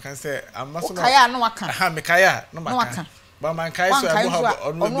ne say maka say amaso no. Kaya no waka. Ha me kaya no maka. Ba man kai so abo ha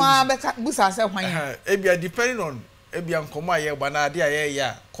ono abeka busa say hwan. Ebi depending on ebi ankomo aye gba na ade aye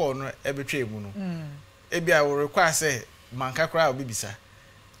ya call no ebetwe mu no. Ebi a wo require say manka kra obibisa.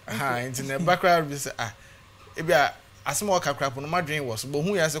 Enti na eba kra be say ebia asema kakra no madwen was but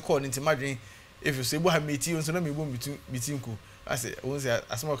hu ya se call nti madwen if you say bo ha meti so na me bo mitinku ase won say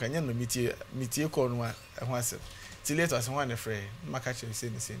asema ka nya no meti call no ho ase till later ase ho na frɛ maka che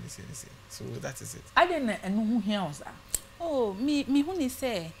say so that is it I didn't eno hu hia osa me hu ni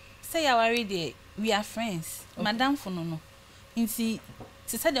say ya worry there we are friends madam for no nti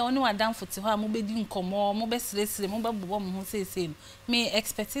ti said the only one down for to her mo be di nkomo mo be sresre mo be bobo mo ho say no me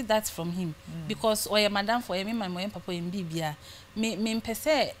expected that from him because oya madam for me my papa em bibia me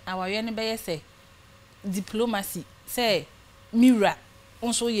pese aware ne be say diplomacy say mirror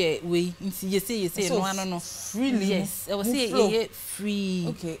also ye we you say no freely yes I was say ye free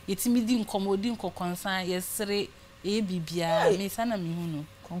okay yetimi di nkomodi nkokonsan yesere e bibia me sana me hu no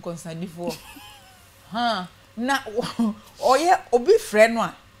konkonsan before na oye obi frɛ no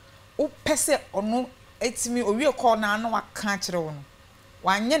a wo pese ono etimi owie call na no waka kire wo no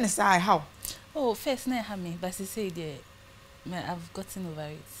wanye ne say how oh first na ha me but say there I've gotten over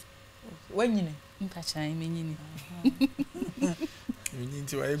it when you mpacha me nyini we need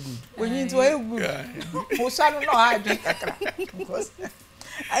to good when you to good o so no ha adwen kakra because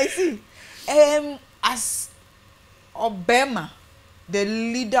I see as Obama the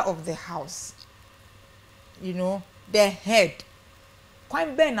leader of the house you know the head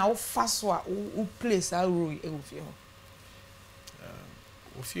quite ben na wo faso a wo place a role e wo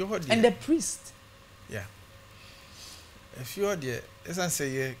fie ho and the priest yeah if you are there esan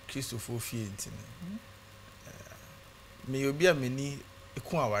say Christopher fie ntin me obi a meni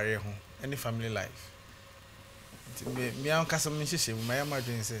eku aware ho any family life me an kasam nhihye mu maya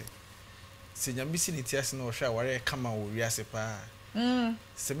madwen say se nyam bisi ni tiase na ohwe aware kama wo wiase pa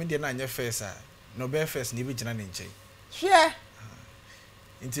se me de na anya first a no be first ni be gina ne nchen hwe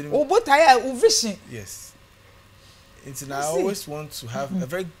ntin obotaya o vision yes ntin I always want to have a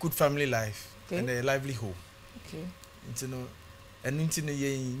very good family life and a lively home okay ntin ntin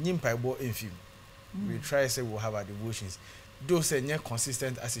ye nyimpa bo enfim we try say we'll have our devotions though say nya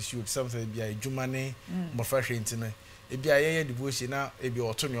consistent as it should something be a jumane mo fresh ntin e bia ye devotion na e bia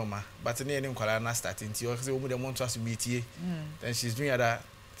otonoma but na ye nkwala na starting ti o say we dem want us to meet here then she's doing other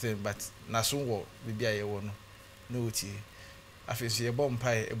thing but na so wo bia ye wo no no tie afisi e bom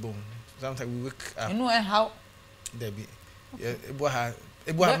pai e bom sometimes we wake up you know how there be ebo ha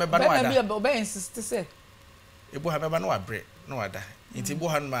meba no ada be be insist say ebo ha meba no abre no ada nti ebo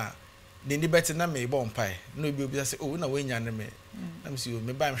ha no ma ni beti na me bom pai no obi say oh na we nya ne me na me si o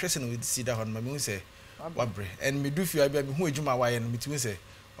me ba me hwese na we si da ho no me hu say wabre and me do feel bia me hu adwuma wa ye no me ti hu say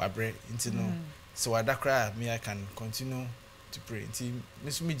wabre nti no so ada kra me I can continue to pray nti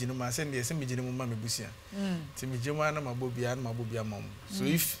me so me gine ma say dey say me gine mu ma me busia nti me gine na mabobia mom so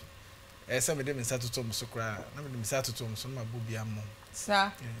if say me dem nsa totom so kra na me dem nsa totom so na mabobia mom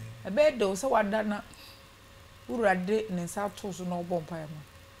sa e be do so wada na urade ne nsa to so na obom pai mo.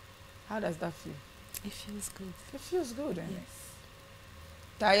 How does that feel? It feels good. It feels good, eh?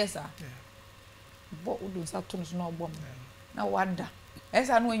 Yes. Yes, yeah. But we do something so no bomb. Now what da?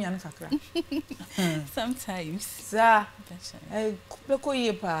 Esa no enya nkakra. Sometimes. Sir. Beko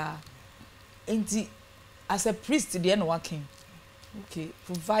ye pa. Enti as a priest there no working. Okay,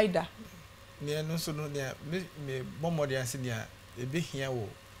 provider. Me no so no there me bomode ase dia e be hia wo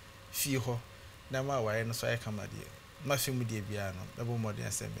fie ho na ma ware no so ay kama dia. Ma fi mu dia bia no na bomode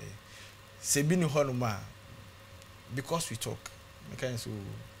ase me. Se bi ni ho no ma because we talk me can so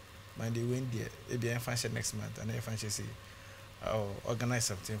mind they went there e be function next month and I function say I'll organize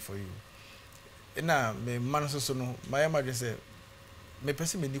something for you na me man so no my mother say me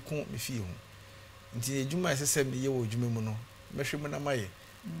person me ni ko me fie ho nti ejuma ese me ye wo ejuma mu no me hwe mu na maye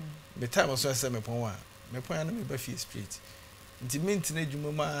me time so ese me pon wa me pon na me ba fie street nti mint na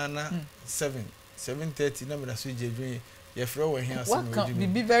ejuma ma na 7:30 na me da so je ejun ye frɛ wo here asem no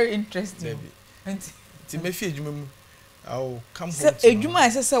ejuma be very interesting nti me fie ejuma mu I'll come home. So ejuma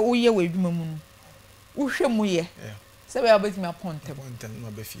ese se wo ye wo ejuma mu no wo hwe mu ye se be obetimi apontem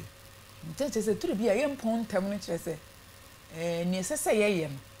no be fie nti se turu bia ye mpontem no kire se ni ese se ye ye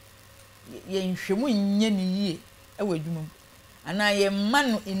no ye nhwemu nye ni yie e wo ejuma mu ana ye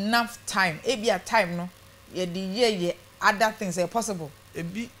man enough time e bia time no ye di ye other things are possible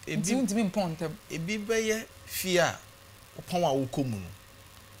ebi ntimi mpontem ebi be ye fie a opon a wo komu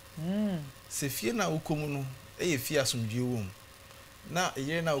no se fie na wo komu no e ye fie asomdwe wo na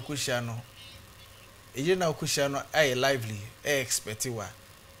eye na okohia no ay lively expect wa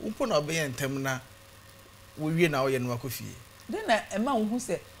umpo na obe yentem na wo wie na wo ye no akofie then na ema wo hu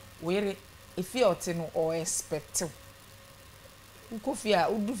se wo yere efie ote no or expect ukofie a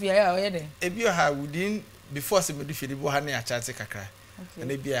udufie ya wo ye den ebi o ha within before se me du fie bo ha na ya chat kakra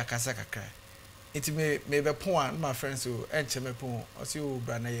na ebi ya kasa kakra enti me be pon a my friends so enche me pon o se o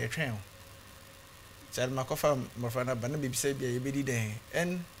bra na ye twen child makofa mofana bana baby say be yebedi den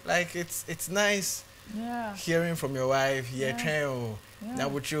and like it's nice hearing from your wife ye twen na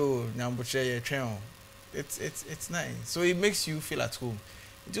buche ye twen it's nice so it makes you feel at home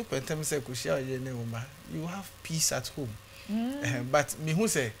you pentem say ko share ye ne uma you have peace at home but me who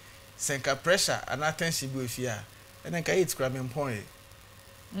say senka pressure and attention be ofia and then kai it cram me point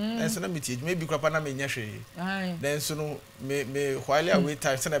and so na me teach maybe kwapa na me nya hwe then so no me while away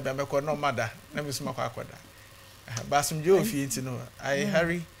time say na be me ko no mother na me suma kwa akoda Basum Joe feet, you know. I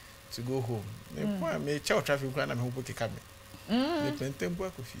hurry to go home. Me chow traffic when I'm home to come. Me pente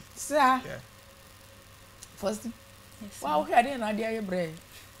work of feet. Sir. Yeah. First. Yes. Wow, I didn't idea your brain.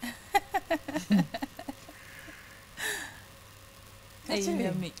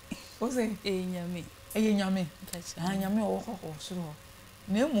 Nyame. What's it? Nyame. Nyame. Nyame o ko so.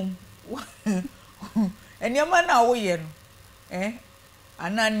 Na emum. Enyama na wo ye no.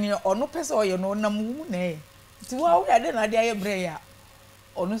 Anani ono pese o ye no nam hu na e. Ti wa ade na ade aye bre ya.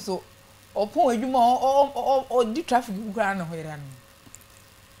 Ono so opon adwuma o di traffic kura na ho ira no.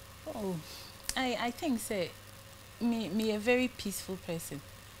 Oh. I think say me a very peaceful person.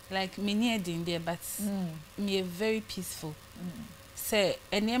 Like me near there, but me a very peaceful. Say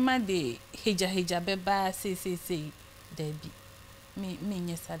enyama de heja beba say there be. Me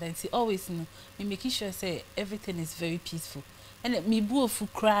yes I see always know me making sure say everything is very peaceful. And me boo fu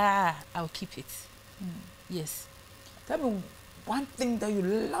cry, I'll keep it. Yes. Tell me one thing that you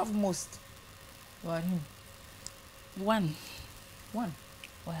love most about him. One. Wow.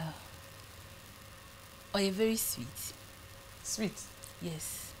 Oh, you're very sweet. Sweet.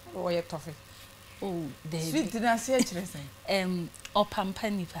 Yes. Oh, you're tough. Oh, sweet didn't say anything. Or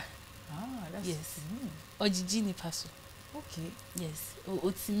pampanipa. Ah, that's yes. Or Gigi paso. Okay. Yes.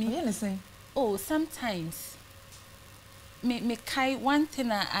 Oh, to me. You understand? Oh, sometimes. Me kai one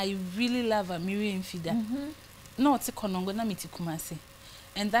thing I really love a Miriam Fida. No, it's a konongo na miti kumase.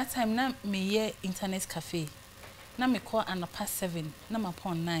 And that time na me ye internet cafe. Na me call and past 7. Na ma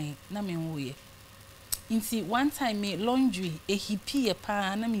pon 9. Na me woye. Inti one time me laundry a hippie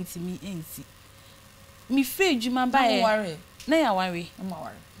pa na me me ensi. Me free juma bae. Na ya worry. I'm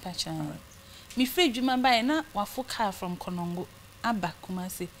worry. Pacha. Me free juma bae na wafo car from Konongo aba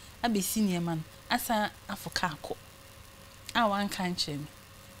kumase abe senior man asa afo car ko. I wan kan chem.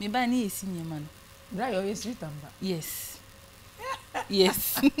 Me ba na senior man. Right, you sweet amba. Yes.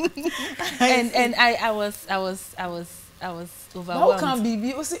 Yes. and I was overwhelmed. How can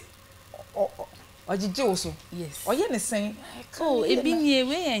be o say o jije oso? Yes. O ye ne sen. Oh, e bi nie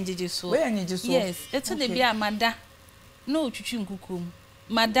we enjeje so. We enjeje so. Yes. Eto de bia mada. No twitwi nkukum.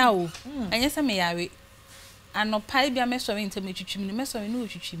 Mada o. Anya se me yare. Anopai bia me so ntem twitwi me me so no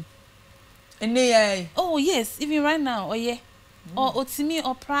twitwi. Ene ye. Oh yes, even right now. Oh yeah. Or otimi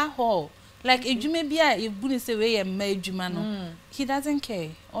opera hall. Like ejume bia e bu ne se we ye ma ejuma no. He doesn't care.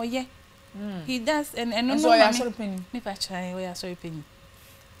 Oh yeah. He does and no so ya sorry penny. Me pa try we are sorry penny.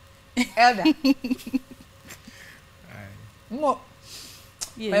 Elder. Aye.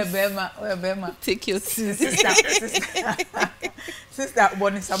 Yes. Bema. Take your sister. Sister,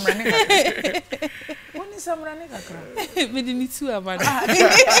 boni samrani kakra. Boni samrani kakra. Me di two amana.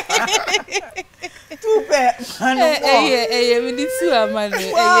 Two pair. Me di two amana.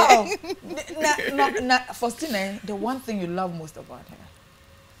 Wow. Na Faustina, the one thing you love most about her.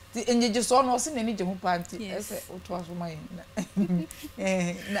 The enje just on was in any jemu panty. Yes. Otwa so my.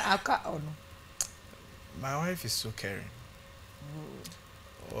 Na aka ono. My wife is so caring.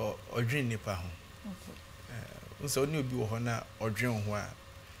 Or dream nipa ho. Okay. So only obi wo ho na odwen ho a.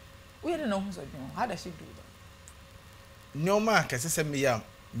 We don't know who's odwen. How does she do that? No ma ka se me ya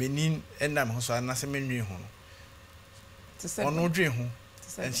menin enam ho so anase me nwi ho no. To say ono dwen ho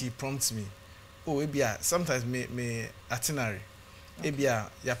and she prompts me. Oh, ebia sometimes me itinerary. Ebia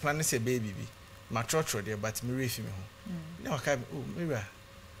ya plan say baby bi. Ma trotro there but me refi me ho. Na waka oh mira.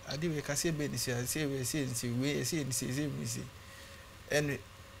 Ade we ka say be ni say we and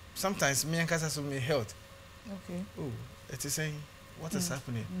sometimes me and Kasa so me health. Okay. Oh, it is saying what is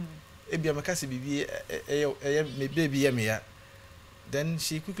happening. Ebia me Kasa bibi me baby me ya. Then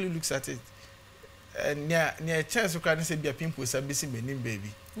she quickly looks at it. And near chance you can say be a pimple sabisi me baby.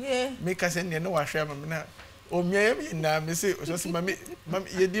 Yeah. Me Kasa near no wa share me na. O me na me say o so mami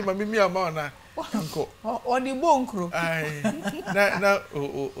ye di mami mi ama na anko. O di bonkro. Ai. Na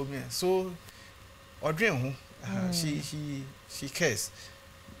o me. So odwen ho. She cares,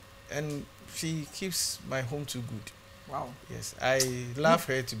 and she keeps my home too good. Wow. Yes, I love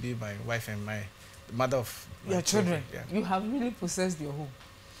her to be my wife and my mother of your children. Yeah. You have really possessed your home.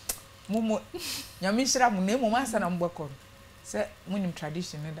 Momo, nyamishira mu nemo masa na mbwako. Say munim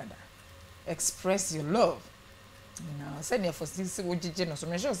tradition dada. Express your love. You know, say near for this wojije no so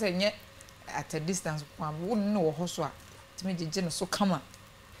me sure say nye at a distance kwa won no ho so a timi jeje no so kama.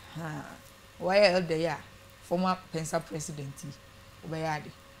 Ha. Why elder ya? Former Pensa president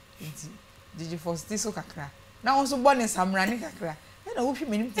obayade nti did you first this so kakra na won so born in samrani kakra na wo hwe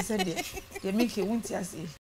menim te se de make wunti ase